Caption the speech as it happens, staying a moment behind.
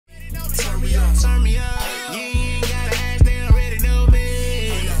turn me up. You ain't gotta ask, they already know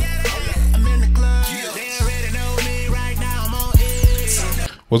me. I'm in the club, they already know me. Right now I'm on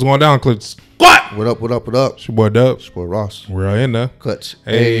it. What's going down, Clutch? What up, what up, what up? It's your boy Dub. It's your boy Ross. We're all in there. Clutch.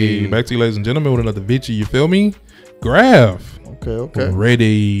 Hey, back to you, ladies and gentlemen, with another video. You feel me? Graph. Okay.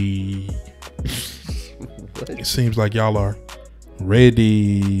 Ready. It seems like y'all are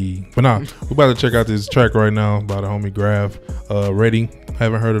ready. But nah, we're about to check out this track right now by the homie Grafh. Ready.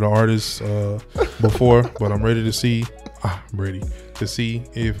 Haven't heard of the artist before, but I'm ready to see. I'm ready to see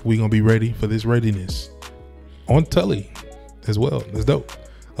if we gonna be ready for this readiness on telly as well. That's dope.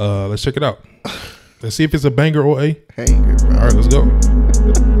 Let's check it out. Let's see if it's a banger or a hanger, bro. All right, let's go.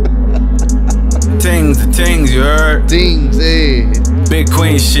 Things, you heard? Things, eh? Big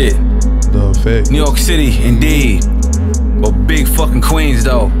Queen shit. The effect. New York City, indeed. But big fucking Queens,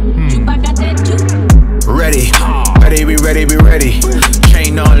 though. Ready, be ready.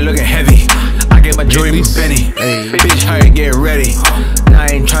 Chain on, looking heavy. I get my jewelry from Benny. Hey. Bitch, how you get ready? Now I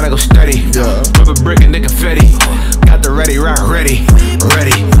ain't tryna go steady. Yeah. Rub a brick and the confetti. Got the ready, rock ready.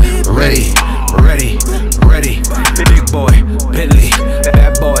 Big boy, Bentley.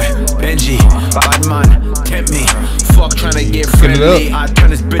 That boy, Benji. Bad man, tempt me. Fuck tryna get friendly. I turn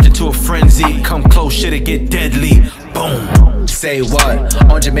this bitch into a frenzy. Come close, shit'll get deadly. Boom. Say what?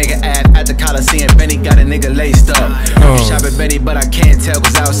 On Jamaica at the Coliseum, Benny got a nigga laced up. Shop at Benny, but I can't tell,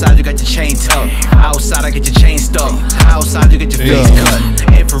 cause outside you got your chain tucked. Outside I get your chain stuck. Outside you get your face cut.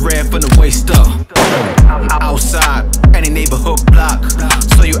 Infrared from the waist up. Outside, any neighborhood block.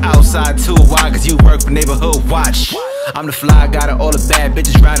 So you outside too, why? Cause you work for neighborhood watch. I'm the fly guy to all the bad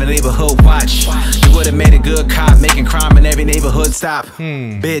bitches round the neighborhood watch. You would've made a good cop, making crime in every neighborhood stop.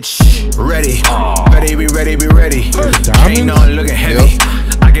 Bitch, ready. Be ready. Chain on, looking heavy.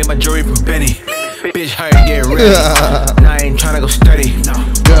 I get my jewelry from Benny. Bitch, how you get ready? Now I ain't tryna go steady.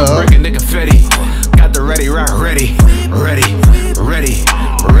 Breaking the confetti. Got the ready, rock ready.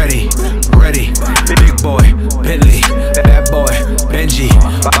 Big boy, Bentley. That boy, Benji.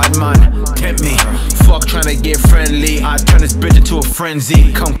 Bad man, tempt me. Fuck tryna get friendly. I turn this bitch into a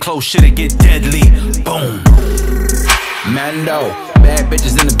frenzy. Come close, shit'll get deadly. Boom. Mando, bad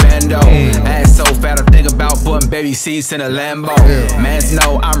bitches in the bando. Ass so fat, I think about putting baby seats in a Lambo. Mans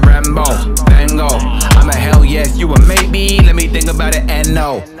know I'm Rambo, Bango. I'm a hell yes, you a maybe. Let me think about it and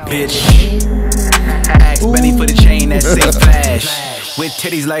no, bitch. Ask Benny for the chain that say flash. With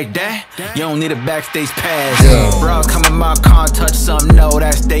titties like that, you don't need a backstage pass. Bro, come in my car and touch something, no,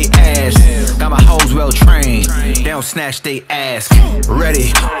 that's they ass. Got my hoes well trained, they don't snatch they ass.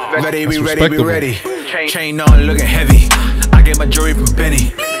 Ready, be ready. Chain on, looking heavy. I get my jewelry from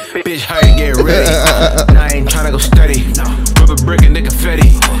Benny. Bitch, how you get ready? Now I ain't tryna go steady. Rub a brick and the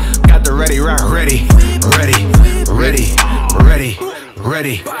confetti. Got the ready, rock ready.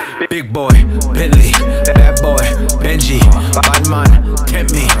 Big boy, Bentley. That boy, Benji. Bad man,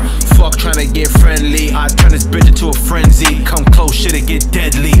 tempt me. Fuck tryna get friendly. I turn this bitch into a frenzy. Come close, shit'll get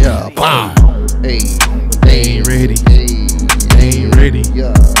deadly. Boom. Hey. They ain't ready. They ain't ready.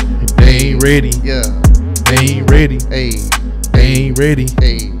 They ain't ready. They ain't ready. They ain't ready.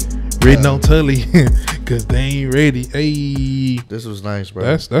 Written on telly, cause they ain't ready. Hey, this was nice, bro.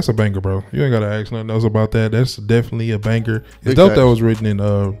 That's a banger, bro. You ain't gotta ask nothing else about that. That's definitely a banger. It's Big dope facts. that was written in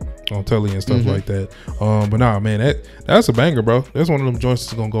on telly and stuff like that. But nah, man, that's a banger, bro. That's one of them joints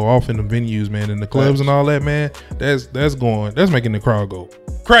that's gonna go off in the venues, man, in the clubs and all that, man. That's making the crowd go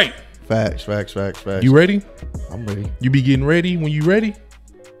great. Facts. You ready? I'm ready. You be getting ready when you ready?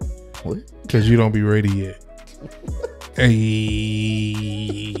 What? Cause you don't be ready yet.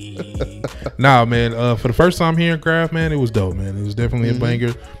 Hey, nah, man. For the first time hearing Grafh, man, it was dope, man. It was definitely a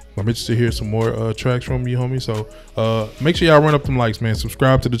banger. I'm interested to hear some more tracks from you, homie. So make sure y'all run up them likes, man.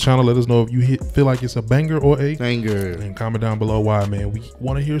 Subscribe to the channel. Let us know if you feel like it's a banger or a banger, and comment down below why, man. We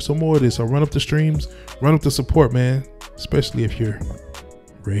want to hear some more of this. So run up the streams, run up the support, man. Especially if you're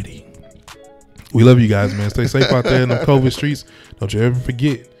ready. We love you guys, man. Stay safe out there in the COVID streets. Don't you ever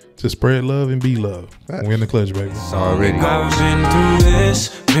forget to spread love and be love. We're in the clutch, baby. Already. I've been through this,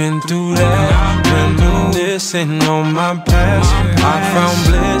 been through that, reminiscing on my past. I found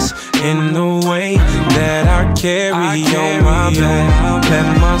bliss in the way that I carry on my back.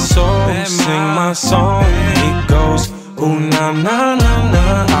 Let my soul sing my song. It goes, ooh, na, na, na,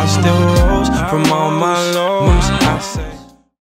 na. I still rose from all my lows. I say